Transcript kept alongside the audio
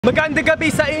Magandang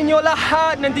gabi sa inyo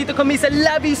lahat! Nandito kami sa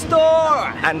Lobby Store!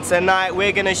 And tonight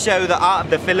we're gonna show the art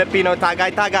of the Filipino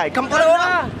Tagay-Tagay. Come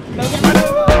on!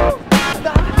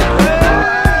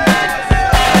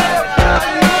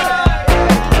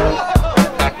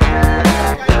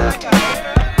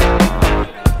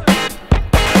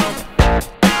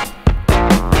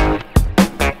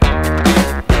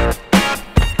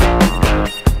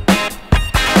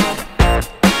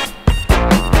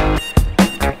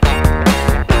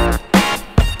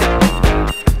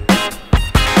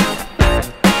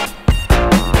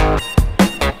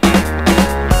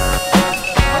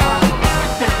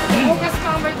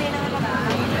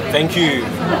 Thank you.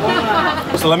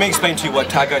 So let me explain to you what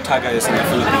Tagay-Tagay is in the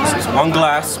Philippines. It's one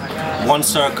glass, one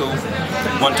circle,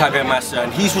 one Tagay master,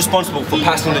 and he's responsible for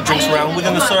passing the drinks around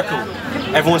within the circle.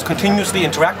 Everyone's continuously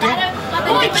interacting, and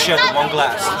we get to share the one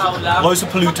glass. Loads of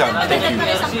pollutant. Thank you.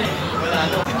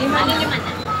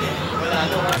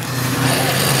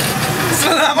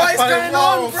 What is going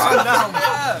on, bro?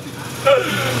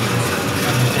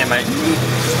 Yeah, mate.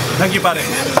 Thank you, buddy.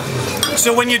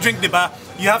 So when you drink, diba,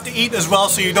 you have to eat as well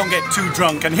so you don't get too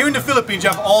drunk. And here in the Philippines, you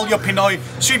have all your Pinoy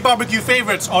street barbecue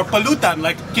favorites or palutan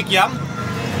like kikiam,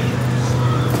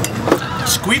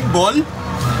 squid ball,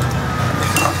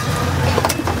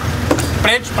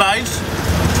 French fries,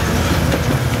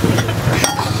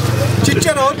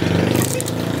 chicharon.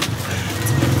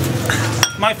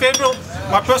 My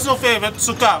personal favorite,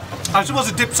 suka. I'm supposed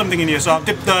to dip something in here, so I'll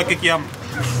dip the kikiam.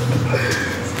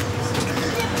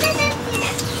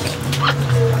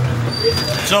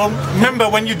 So remember,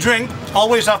 when you drink,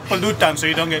 always have pollutant so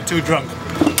you don't get too drunk.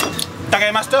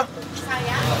 Tagay master?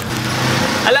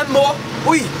 Alam mo,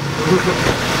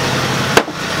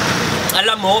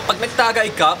 Alam mo, pag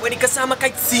nagtagay ka, pwede kasama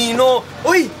kahit sino.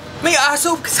 Uy! May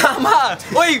aso kasama!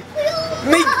 Uy!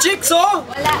 May chicks, oh!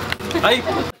 Wala. Ay!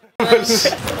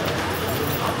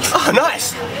 Oh,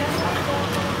 nice!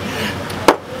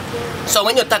 So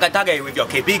when you're tagay-tagay with your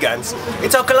kaibigan,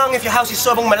 it's okay lang if your house is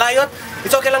sobrang malayo.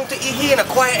 It's okay lang to ihi in a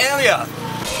quiet area.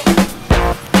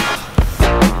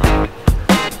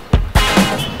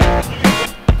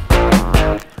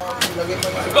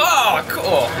 Oh,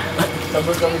 cool!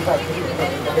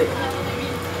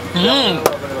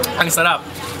 Ang sarap.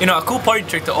 You know, a cool party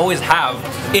trick to always have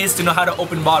is to know how to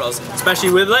open bottles,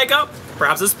 especially with like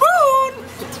perhaps a spoon.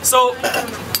 So,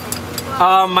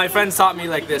 my friends taught me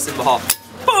like this in the hall.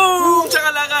 Boom!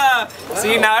 Chakalaka!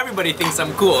 See, now everybody thinks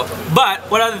I'm cool. But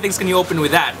what other things can you open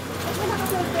with that?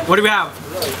 What do we have?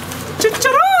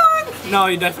 Chicharon! No,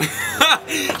 you definitely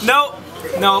no.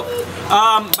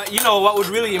 But you know what would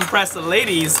really impress the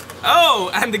ladies,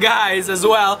 and the guys as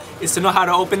well, is to know how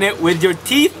to open it with your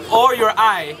teeth or your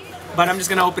eye. But I'm just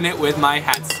gonna open it with my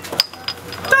hands.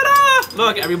 Ta-da!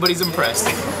 Look, everybody's impressed.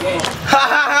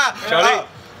 Charlie.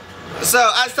 So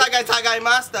as Tagay-Tagay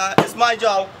master, it's my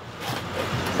job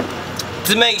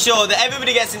to make sure that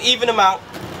everybody gets an even amount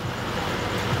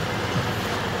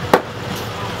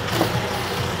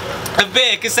of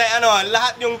beer, kasi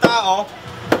lahat yung tao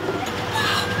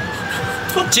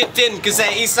chipped in, kasi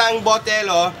isang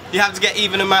botelo, you have to get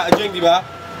even amount of drink, diba?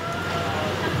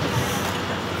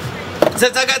 So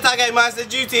Tagay-Tagay master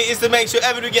duty is to make sure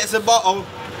everybody gets a bottle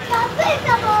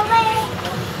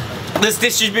that's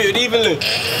distributed evenly.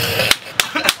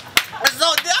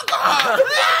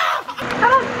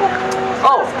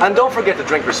 Oh, and don't forget to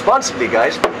drink responsibly,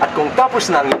 guys. At kung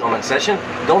tapos na ang inuman session,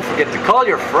 don't forget to call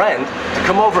your friend to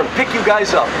come over and pick you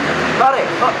guys up. Pare!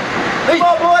 Hey!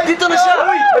 Dito na siya!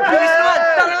 Bilis naman!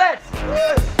 Tara, let's!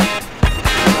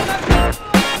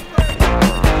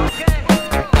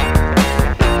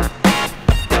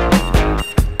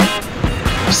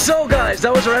 So guys,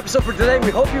 that was our episode for today. We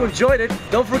hope you enjoyed it.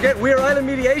 Don't forget, we're Island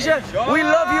Media Asia. We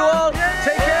love you all.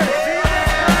 Take care.